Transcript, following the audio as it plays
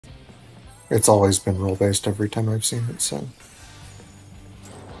It's always been rule-based every time I've seen it, so.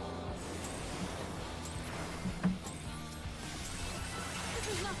 This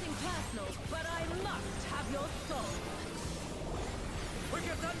is nothing personal, but I must have your soul.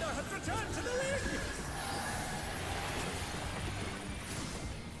 Wicked Thunder has returned to the league!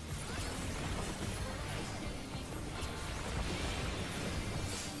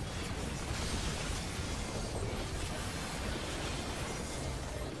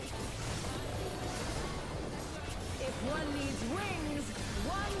 If one needs wings,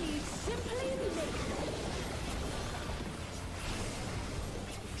 one needs simply make them.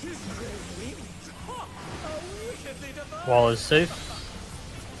 His great wings! Ha! A wickedly divine! Wall is safe.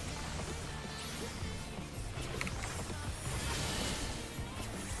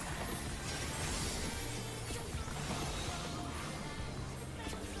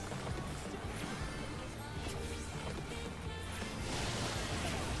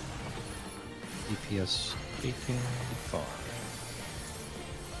 DPS speaking far.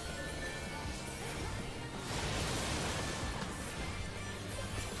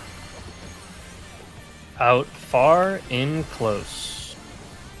 Out far, in close.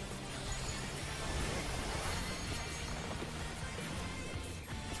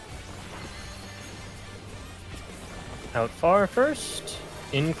 Out far first,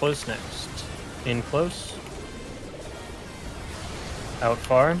 in close next. In close. Out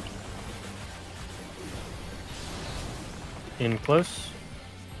far. In close.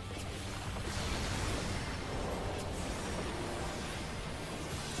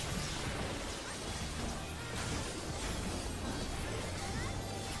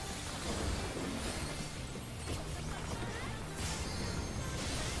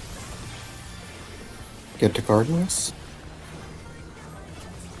 Get to Cardinals.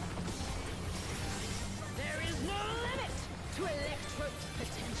 There is no limit to Electro's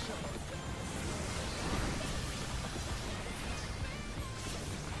potential.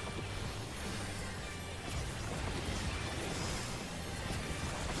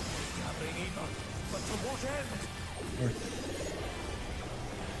 Stabbing either, but to what end?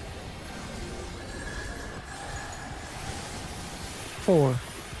 Four.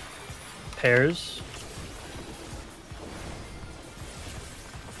 Pairs.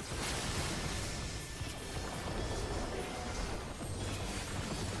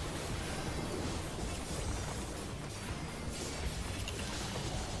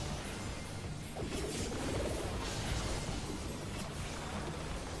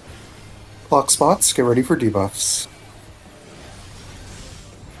 Clock spots, get ready for debuffs.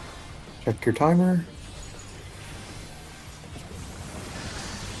 Check your timer.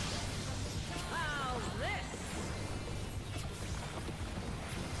 How's this?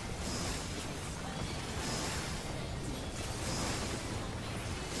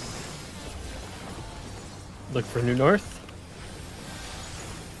 Look for New North.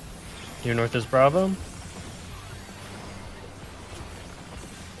 New North is Bravo.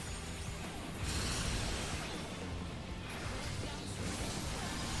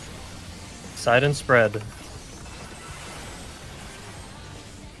 Side and spread.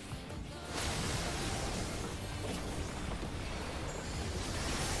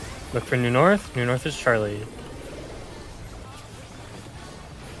 Look for New North. New North is Charlie.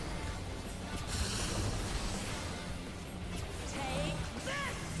 Take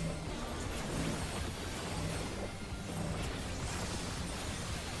this!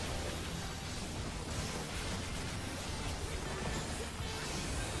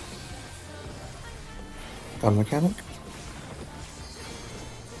 Gun mechanic.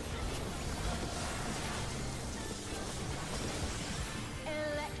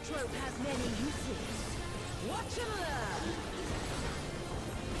 Electro has many uses. Watch and learn.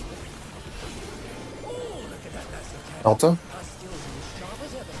 Oh, look at that lesson, Ken. Delta. Our skills are as sharp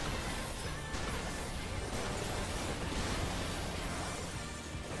as ever.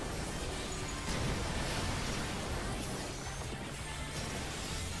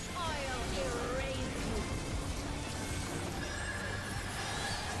 I'll erase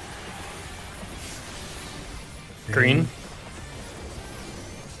you. Green.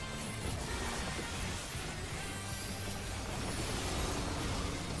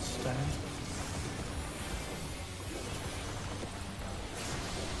 Stand.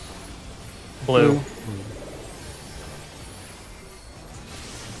 Blue.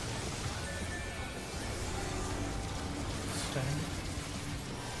 Stand.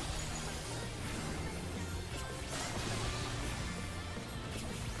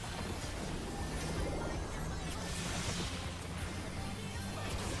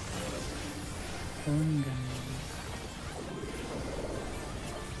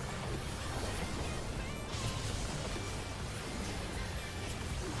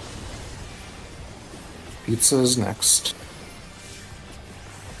 Pizza is next.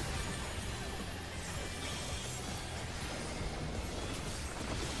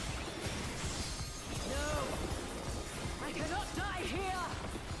 I cannot die here!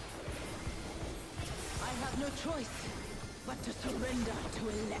 I have no choice but to surrender to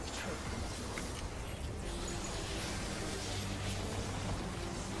Electro.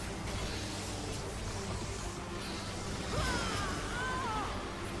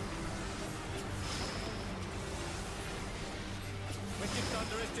 Wicked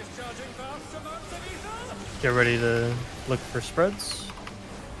Thunder is discharging vast amounts of ether! Get ready to look for spreads.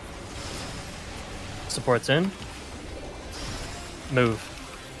 Supports in. Move.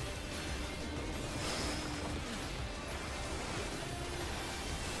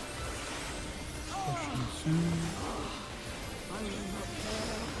 Pushing soon.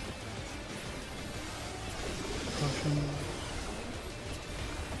 Pushing.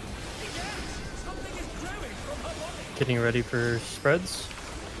 Something is growing from her body! Getting ready for spreads.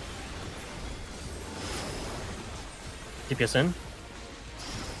 DPS in.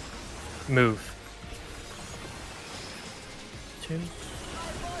 Move. 2.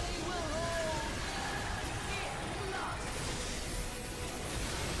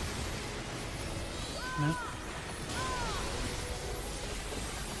 No.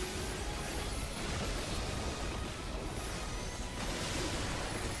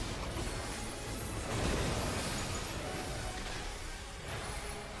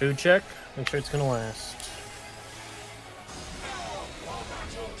 Food check. Make sure it's gonna last.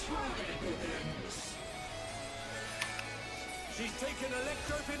 She's taken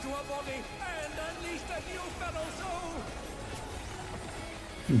Electrope into her body and unleashed a new fellow soul!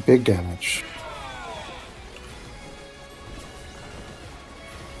 Big damage.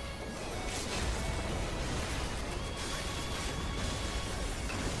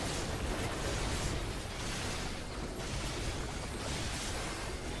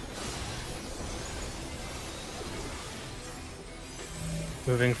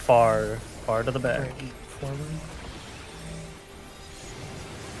 Moving far to the back. Right forward.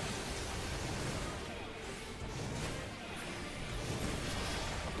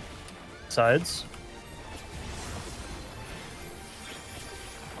 Sides.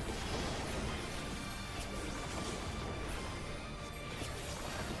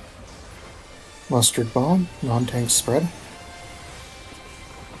 Mustard bomb, non-tank spread.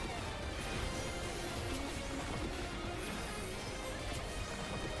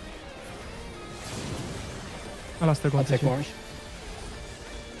 I'll take orange.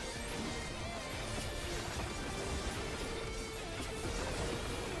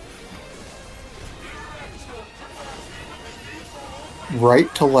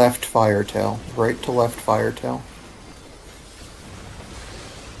 Right to left fire tail. Right to left fire tail.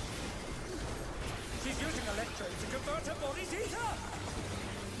 She's using Electrope to convert her body's ether!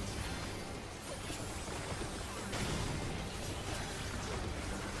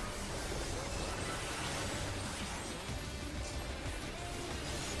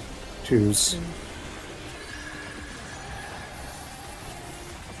 Twos.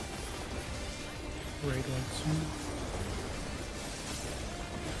 Right light soon.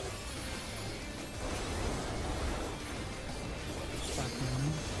 Stop now.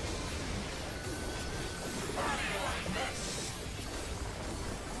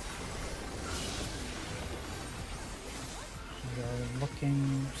 We are looking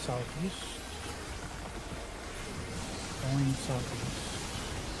southeast. Going southeast.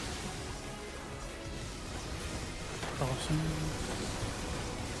 Crossing.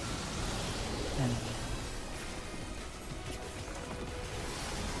 And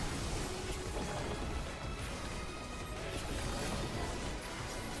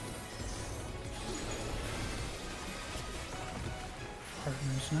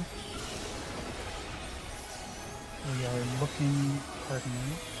partners next. We are looking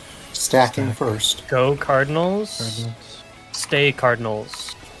partners. Stacking first. Go Cardinals. Cardinals. Stay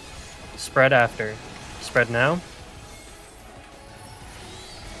Cardinals. Spread after. Spread now.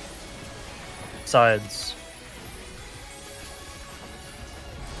 Sides.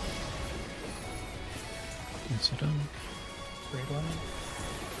 Incident. Straight line.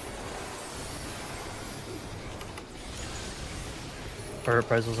 Our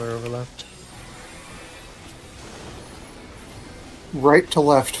reprisals are overlapped. Right to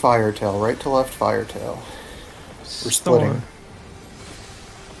left fire tail. Right to left fire tail. We're splitting.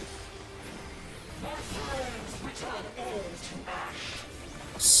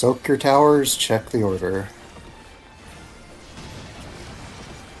 Soak your towers, check the order.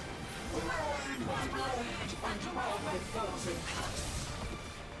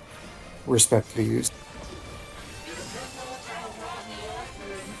 Respect the use.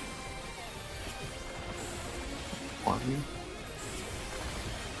 1,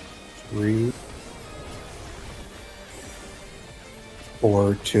 3,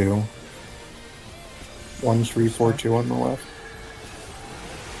 4, 2. 1, 3, 4, 2 on the left.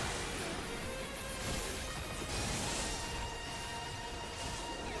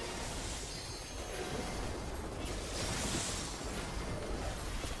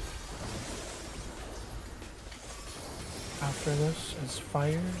 After this is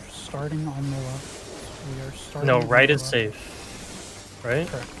fire starting on the left. We are starting. No, on right the is left. safe. Right?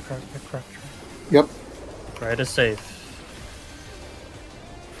 Correct. Yep. Right is safe.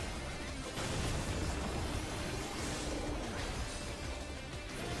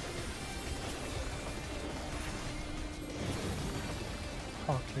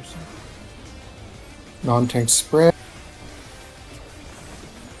 Hawk yourself. Non-tank spread.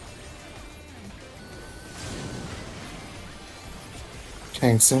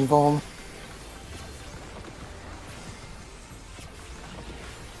 Tanks invuln.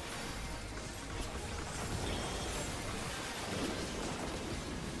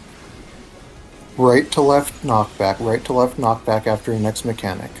 Right to left knockback. Right to left knockback after your next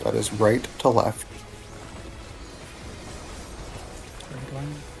mechanic. That is right to left. Straight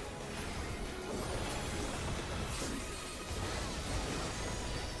line.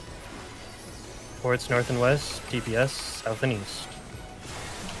 Towards north and west, DPS, south and east.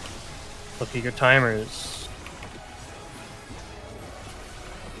 Look at your timers.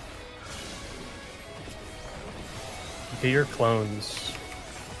 Look at your clones.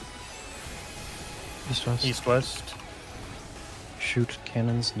 East west. East west. Shoot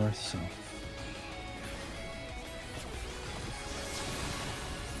cannons north south.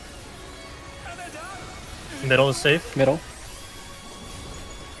 Middle is safe. Middle.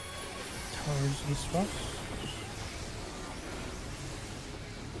 Towers east west.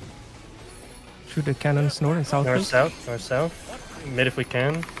 Shoot the cannons north and south. North please. south. North south. Mid if we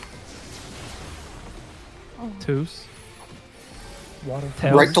can. Twos. Water.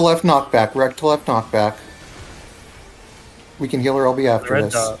 Tails. Right to left knockback. Right to left knockback. We can heal our LB after Red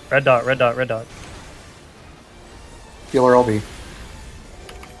this. dot. Red dot. Red dot. Red dot. Heal our LB.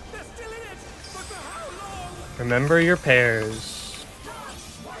 They're still in it, but for how long? Remember your pairs.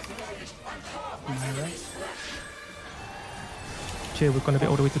 On my right. Jay, we're gonna be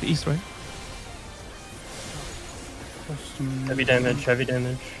all the way to the east, right? Close to me. Heavy damage. Heavy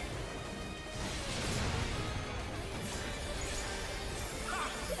damage.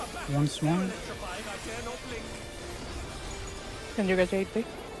 One swarm. Can you guys aid me?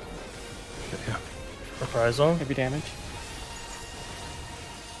 Yeah. Reprisal. Heavy damage.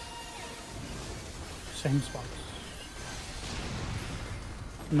 Same spots.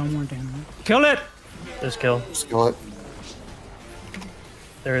 No more damage. Kill it! This kill. Skillet.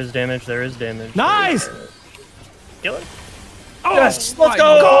 There is damage. There is damage. Nice! Kill it. Oh, Yes, my let's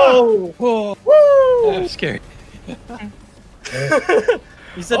go! God! Woo! Scary.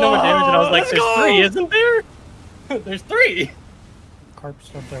 You said no more damage, and I was like, let's "There's go! 3, isn't there? There's 3." Carp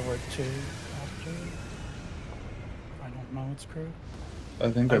said there were 2 after. I don't know its crew.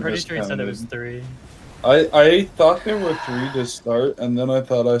 I think I'm I pretty sure he said it was miscounted. 3. I thought there were 3 to start, and then I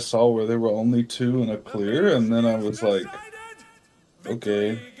thought I saw where there were only 2 in a clear, and then I was like,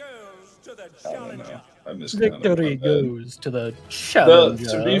 okay. I don't know. I miscounted. Victory my bad. goes to the challenger.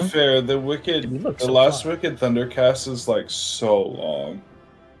 To be fair, the last Wicked Thundercast is like so long.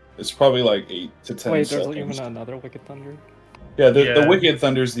 It's probably like 8 to 10 Wait, seconds. there's even another Wicked Thunder? Yeah, the Yeah. Wicked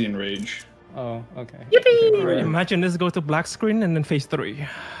Thunder's the Enrage. Oh, okay. Yippee! Okay, right. Imagine this go to black screen and then phase 3.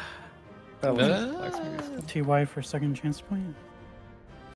 That was black screen. TY for second chance point.